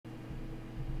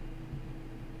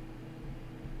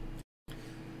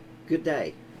Good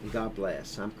day, and God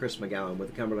bless. I'm Kriss McGowan with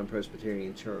the Cumberland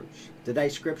Presbyterian Church.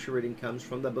 Today's scripture reading comes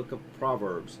from the book of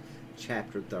Proverbs,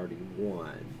 chapter 31.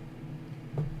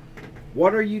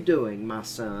 What are you doing, my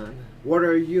son? What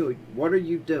are you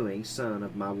doing, son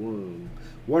of my womb?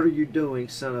 What are you doing,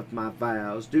 son of my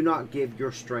vows? Do not give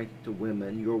your strength to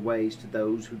women, your ways to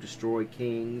those who destroy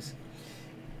kings.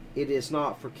 It is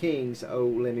not for kings, O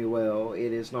Lemuel,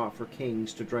 it is not for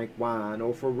kings to drink wine,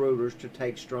 or for rulers to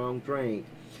take strong drink,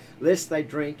 lest they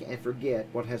drink and forget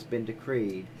what has been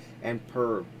decreed, and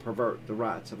pervert the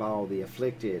rights of all the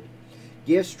afflicted.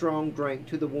 Give strong drink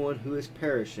to the one who is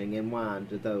perishing, and wine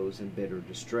to those in bitter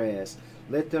distress.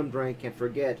 Let them drink and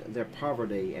forget their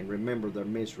poverty, and remember their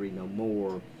misery no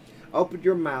more. Open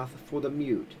your mouth for the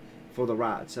mute, for the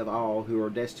rights of all who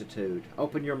are destitute.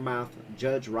 Open your mouth,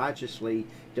 judge righteously,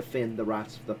 defend the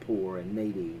rights of the poor and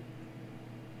needy.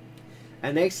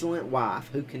 An excellent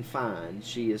wife who can find,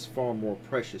 she is far more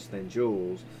precious than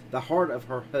jewels. The heart of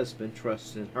her husband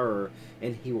trusts in her,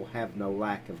 and he will have no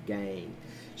lack of gain.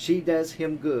 She does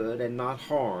him good and not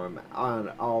harm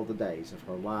on all the days of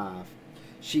her life.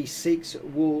 She seeks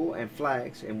wool and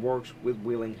flax and works with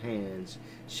willing hands.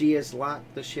 She is like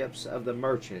the ships of the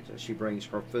merchant. She brings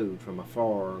her food from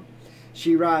afar.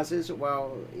 She rises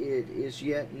while it is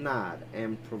yet night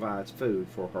and provides food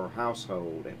for her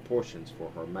household and portions for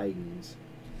her maidens.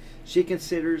 She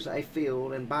considers a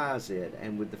field and buys it,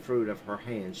 and with the fruit of her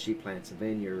hands she plants a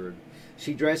vineyard.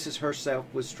 She dresses herself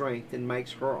with strength and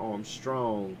makes her arms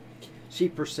strong. She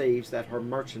perceives that her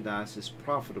merchandise is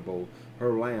profitable.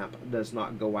 Her lamp does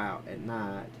not go out at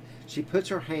night. She puts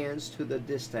her hands to the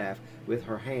distaff, with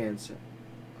her hands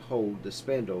hold the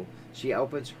spindle. She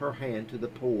opens her hand to the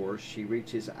poor. She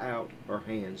reaches out her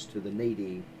hands to the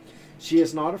needy. She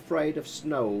is not afraid of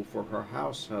snow for her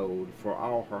household, for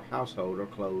all her household are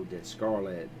clothed in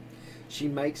scarlet. She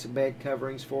makes bed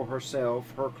coverings for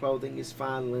herself. Her clothing is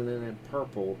fine linen and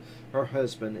purple. Her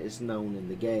husband is known in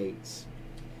the gates.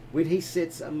 When he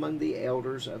sits among the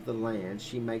elders of the land,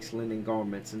 she makes linen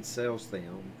garments and sells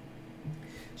them.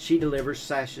 She delivers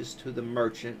sashes to the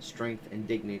merchant. Strength and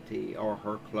dignity are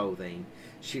her clothing.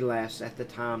 She laughs at the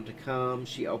time to come.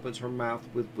 She opens her mouth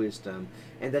with wisdom,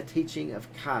 and the teaching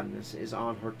of kindness is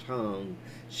on her tongue.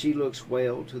 She looks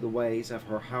well to the ways of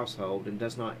her household, and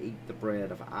does not eat the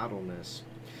bread of idleness.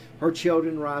 Her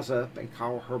children rise up and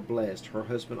call her blessed, her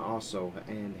husband also,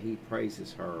 and he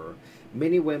praises her.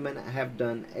 Many women have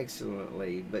done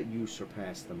excellently, but you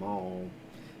surpass them all.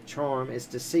 Charm is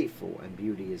deceitful, and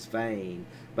beauty is vain,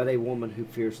 but a woman who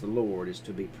fears the Lord is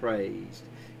to be praised.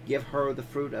 Give her the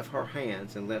fruit of her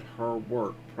hands, and let her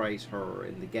work praise her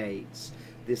in the gates.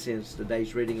 This ends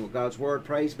today's reading of God's Word.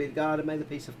 Praise be to God, and may the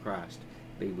peace of Christ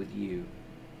be with you.